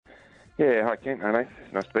Yeah, hi Kent. Nice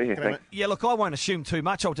to be here. G'day, Thanks. Yeah, look, I won't assume too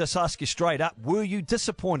much. I'll just ask you straight up. Were you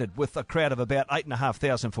disappointed with a crowd of about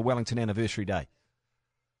 8,500 for Wellington Anniversary Day?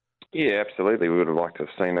 Yeah, absolutely. We would have liked to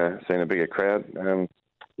have seen a bigger crowd.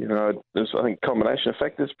 There's, I think, a combination of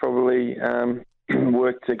factors probably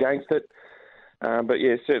worked against it. But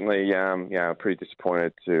yeah, certainly, pretty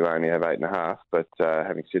disappointed to only have 8.5. But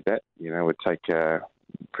having said that, we'd take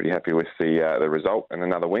pretty happy with the result and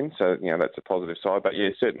another win. So that's a positive side. But yeah,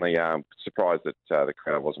 certainly surprised that the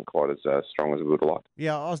crowd wasn't quite as strong as we would have liked.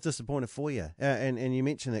 Yeah, I was disappointed for you, and you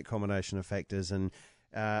mentioned that combination of factors, and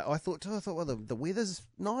I thought, well, the weather's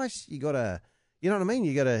nice. You got you know what I mean?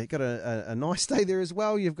 You got a nice day there as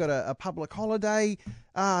well. You've got a public holiday.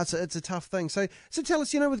 It's a tough thing. So tell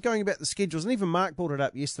us, with going about the schedules, and even Mark brought it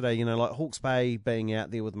up yesterday. Like Hawke's Bay being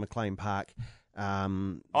out there with McLean Park.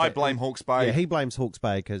 I blame Hawke's Bay. Yeah, he blames Hawke's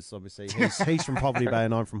Bay because obviously he's from Poverty Bay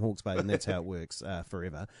and I'm from Hawke's Bay, and that's how it works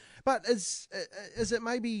forever. But is it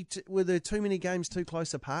maybe were there too many games too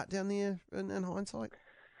close apart down there in hindsight?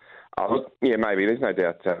 Yeah, maybe. There's no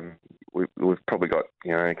doubt we've probably got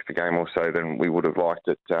an extra game or so than we would have liked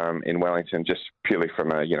it in Wellington, just purely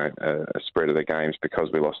from a spread of the games because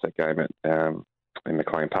we lost that game in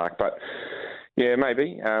McLean Park. But yeah,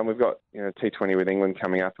 maybe. We've got T20 with England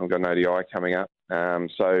coming up, and we've got an ODI coming up.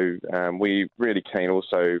 So we really keen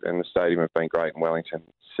also, and the stadium have been great in Wellington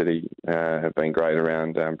City, have been great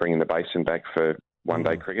around bringing the basin back for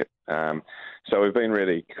one-day cricket. So we've been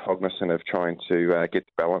really cognizant of trying to get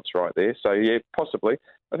the balance right there. So yeah, possibly.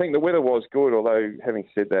 I think the weather was good, although having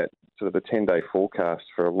said that, sort of the 10-day forecast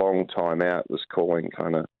for a long time out was calling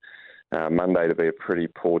kind of Monday to be a pretty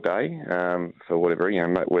poor day for whatever.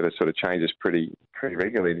 Weather sort of changes pretty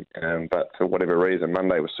regularly, but for whatever reason,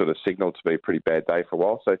 Monday was sort of signalled to be a pretty bad day for a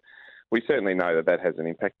while. So we certainly know that has an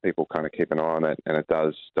impact. People kind of keep an eye on it, and it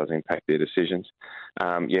does impact their decisions.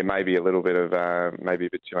 Maybe a little bit of maybe a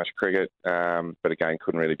bit too much cricket, but again,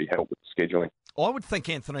 couldn't really be helped with the scheduling. I would think,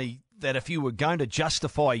 Anthony, that if you were going to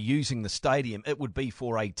justify using the stadium, it would be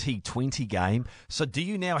for a T20 game. So do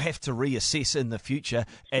you now have to reassess in the future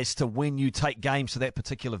as to when you take games to that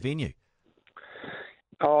particular venue?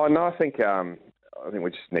 Oh, no, I think we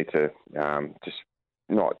just need to just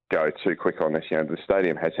not go too quick on this. The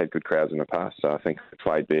stadium has had good crowds in the past, so I think we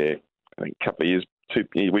played there, I think a couple of years,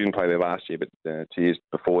 we didn't play there last year, but 2 years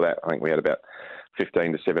before that, I think we had about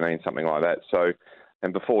 15 to 17, something like that. So,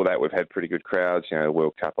 and before that, we've had pretty good crowds. The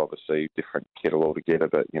World Cup, obviously, different kettle altogether,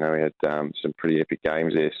 but, we had some pretty epic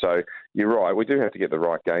games there. So you're right, we do have to get the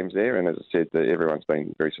right games there. And as I said, everyone's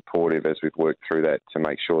been very supportive as we've worked through that to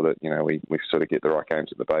make sure that, we sort of get the right games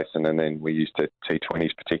at the basin. And then we used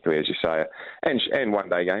T20s, particularly, as you say, and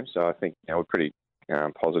one-day games. So I think, we're pretty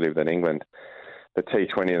positive that England, the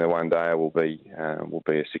T20 and the one day will be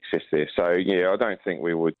a success there. So yeah, I don't think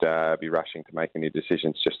we would be rushing to make any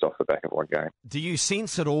decisions just off the back of one game. Do you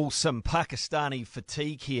sense at all some Pakistani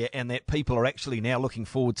fatigue here, and that people are actually now looking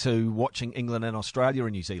forward to watching England and Australia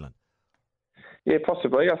and New Zealand? Yeah,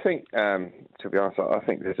 possibly. I think, to be honest, I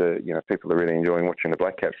think there's people are really enjoying watching the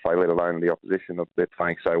Black Caps play, let alone the opposition. They're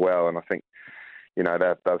playing so well, and I think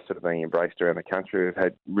they're sort of being embraced around the country. We've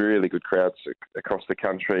had really good crowds across the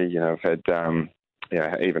country. We've had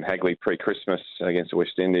even Hagley pre-Christmas against the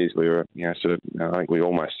West Indies, we were, I think we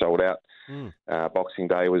almost sold out. Boxing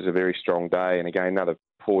Day was a very strong day, and again, another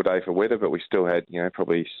poor day for weather, but we still had,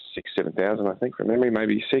 probably 6,000-7,000, I think, from memory,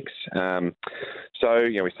 maybe 6.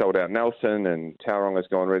 We sold out Nelson, and Tauranga has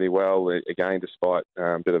gone really well, again, despite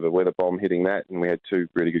a bit of a weather bomb hitting that, and we had 2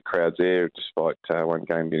 really good crowds there, despite one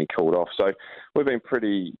game getting called off. So we've been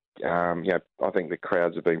pretty, I think the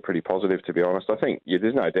crowds have been pretty positive, to be honest. I think,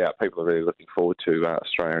 there's no doubt people are really looking forward to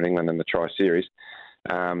Australia and England in the Tri-Series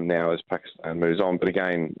now as Pakistan moves on. But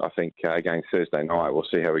again, I think, Thursday night, we'll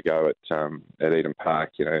see how we go at Eden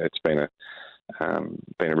Park. It's been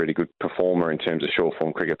a really good performer in terms of short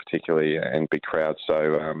form cricket, particularly, and big crowds.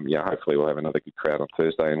 So, hopefully we'll have another good crowd on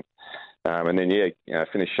Thursday. And then,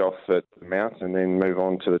 finish off at the Mount and then move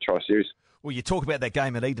on to the Tri-Series. Well, you talk about that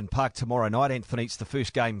game at Eden Park tomorrow night, Anthony. It's the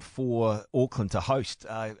first game for Auckland to host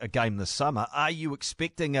a game this summer. Are you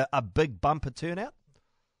expecting a big bumper turnout?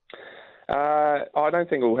 I don't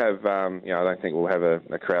think we'll have,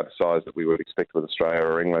 a crowd the size that we would expect with Australia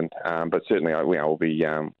or England. But certainly, we'll be,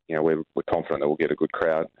 we're confident that we'll get a good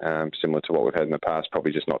crowd, similar to what we've had in the past.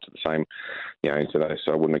 Probably just not to the same, today.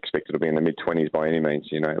 So I wouldn't expect it to be in the mid-20s by any means.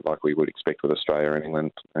 Like we would expect with Australia and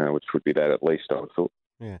England, which would be that at least, I would have thought.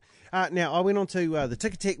 Yeah. Now, I went on to the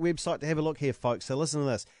Ticketek website to have a look here, folks. So listen to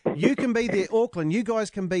this. You can be there, Auckland. You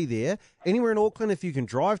guys can be there. Anywhere in Auckland, if you can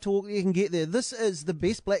drive to Auckland, you can get there. This is the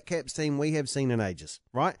best Black Caps team we have seen in ages,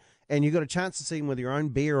 right? and you've got a chance to see them with your own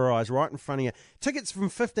bare eyes right in front of you. Tickets from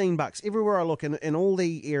 $15 everywhere I look in all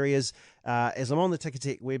the areas. As I'm on the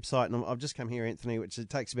Ticketek website, and I've just come here, Anthony, which it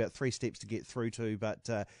takes about 3 steps to get through to, but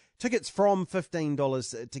tickets from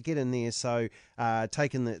 $15 to get in there. So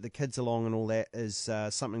taking the kids along and all that is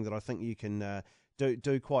something that I think you can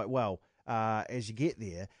do quite well as you get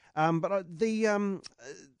there. But the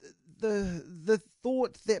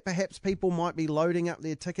thought that perhaps people might be loading up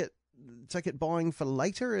their ticket buying for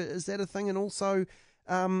later, is that a thing? And also,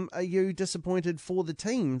 are you disappointed for the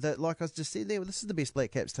team that, like I just said there, this is the best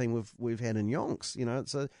Black Caps team we've had in yonks? You know,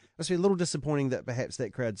 it's a little disappointing that perhaps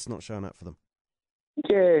that crowd's not showing up for them.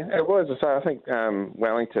 Yeah, it was. So I think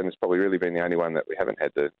Wellington has probably really been the only one that we haven't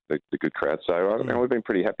had the good crowd. So we've been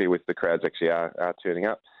pretty happy with the crowds actually are turning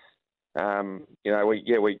up.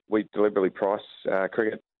 We deliberately price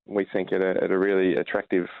cricket, we think, at a really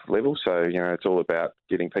attractive level. So, it's all about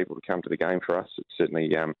getting people to come to the game for us. It's certainly,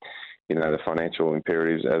 the financial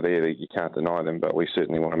imperatives are there, that you can't deny them, but we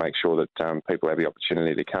certainly want to make sure that people have the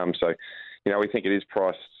opportunity to come. So, we think it is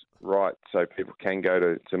priced right so people can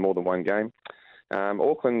go to more than one game.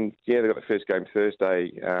 Auckland, they've got the first game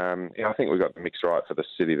Thursday. I think we've got the mix right for the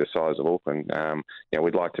city the size of Auckland.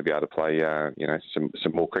 We'd like to be able to play, some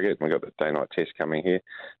more cricket. We've got the day-night test coming here.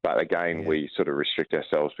 But again, we sort of restrict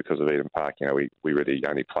ourselves because of Eden Park. We really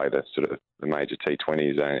only play the sort of the major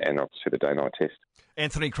T20s and obviously the day-night test.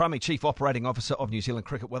 Anthony Crummy, Chief Operating Officer of New Zealand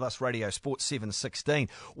Cricket, with us, Radio Sports 716.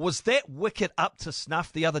 Was that wicket up to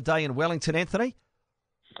snuff the other day in Wellington, Anthony?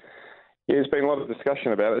 Yeah, there's been a lot of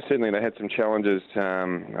discussion about it. Certainly, they had some challenges. I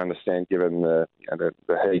understand, given the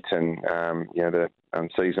heat and the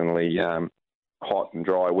unseasonably hot and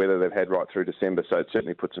dry weather they've had right through December. So it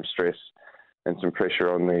certainly put some stress and some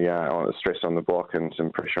pressure on the stress on the block and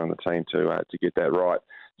some pressure on the team to get that right.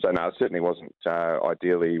 So no, it certainly wasn't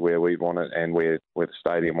ideally where we want it and where the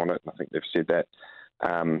stadium want it. And I think they've said that.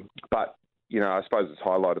 But I suppose it's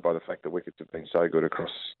highlighted by the fact that wickets have been so good across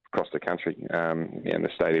the country. And the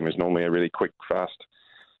stadium is normally a really quick, fast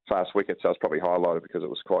wicket, so it's probably highlighted because it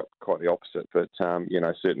was quite the opposite. But,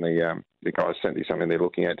 certainly the guys certainly something they're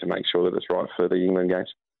looking at to make sure that it's right for the England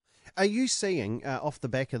games. Are you seeing, off the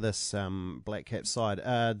back of this Black Cap side,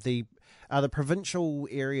 are the provincial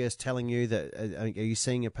areas telling you that, are you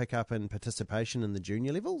seeing a pick-up in participation in the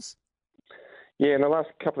junior levels? Yeah, in the last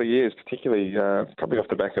couple of years, particularly probably off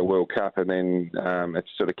the back of World Cup, and then it's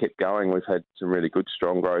sort of kept going. We've had some really good,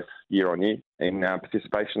 strong growth year on year in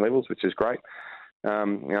participation levels, which is great.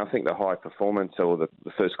 I think the high performance or the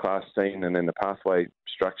first class scene and then the pathway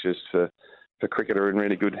structures for cricket are in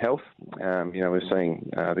really good health. We're seeing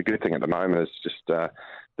the good thing at the moment is just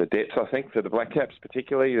the depth, I think, for the Black Caps,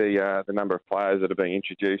 particularly the number of players that are being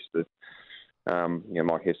introduced.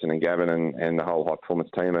 Mike Heston and Gavin and the whole high performance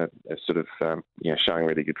team are sort of showing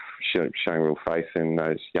real faith in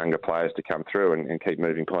those younger players to come through and keep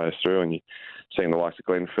moving players through. And you're seeing the likes of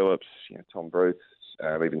Glenn Phillips, Tom Bruce,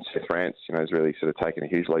 even Seth Rance, has really sort of taken a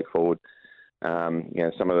huge leap forward.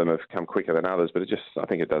 Some of them have come quicker than others, but I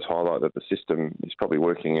think it does highlight that the system is probably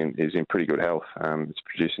working and is in pretty good health. It's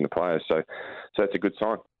producing the players, so that's a good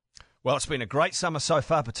sign. Well, it's been a great summer so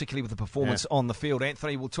far, particularly with the performance on the field.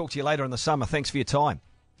 Anthony, we'll talk to you later in the summer. Thanks for your time.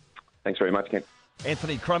 Thanks very much, Ken.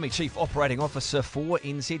 Anthony Crummy, Chief Operating Officer for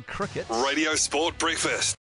NZ Cricket. Radio Sport Breakfast.